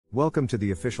Welcome to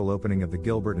the official opening of the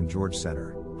Gilbert and George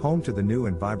Center, home to the new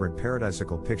and vibrant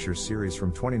Paradisical Pictures series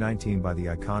from 2019 by the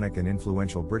iconic and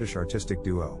influential British artistic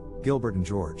duo, Gilbert and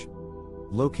George.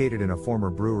 Located in a former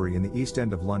brewery in the East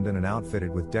End of London and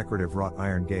outfitted with decorative wrought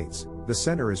iron gates, the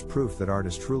center is proof that art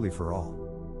is truly for all.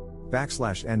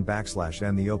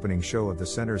 /N/, the opening show of the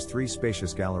center's three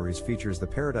spacious galleries features the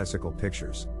Paradisical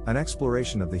Pictures, an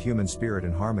exploration of the human spirit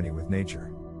in harmony with nature.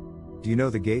 Do you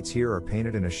know the gates here are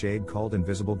painted in a shade called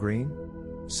invisible green?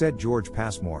 Said George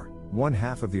Passmore, one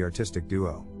half of the artistic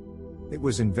duo. It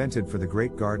was invented for the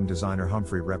great garden designer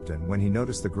Humphrey Repton when he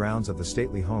noticed the grounds of the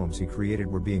stately homes he created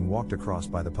were being walked across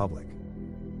by the public.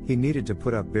 He needed to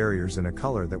put up barriers in a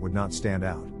color that would not stand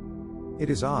out.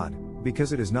 It is odd,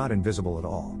 because it is not invisible at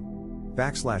all.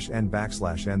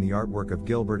 /N/, the artwork of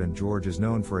Gilbert and George is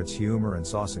known for its humor and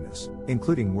sauciness,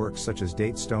 including works such as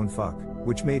Date Stone Fuck,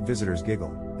 which made visitors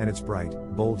giggle, and its bright,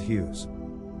 bold hues.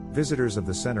 Visitors of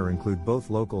the center include both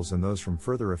locals and those from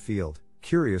further afield,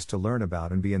 curious to learn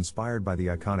about and be inspired by the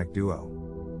iconic duo.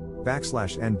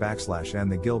 /N/,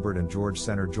 the Gilbert and George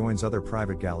Center joins other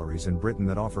private galleries in Britain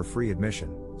that offer free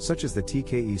admission, such as the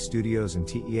TKE Studios and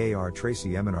TEAR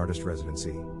Tracy Emin Artist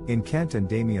Residency, in Kent and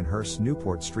Damien Hirst's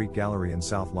Newport Street Gallery in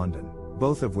South London,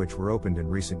 both of which were opened in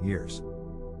recent years.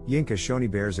 Yinka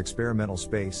Shonibear's experimental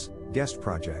space, Guest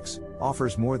Projects,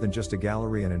 offers more than just a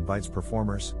gallery and invites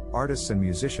performers, artists and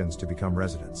musicians to become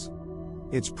residents.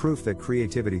 It's proof that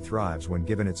creativity thrives when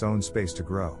given its own space to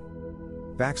grow.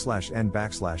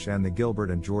 /N/, the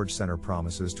Gilbert and George Center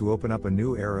promises to open up a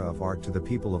new era of art to the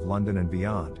people of London and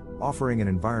beyond, offering an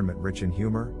environment rich in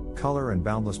humor, color and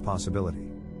boundless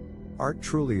possibility. Art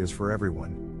truly is for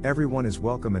everyone is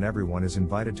welcome and everyone is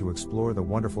invited to explore the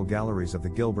wonderful galleries of the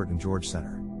Gilbert and George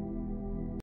Center.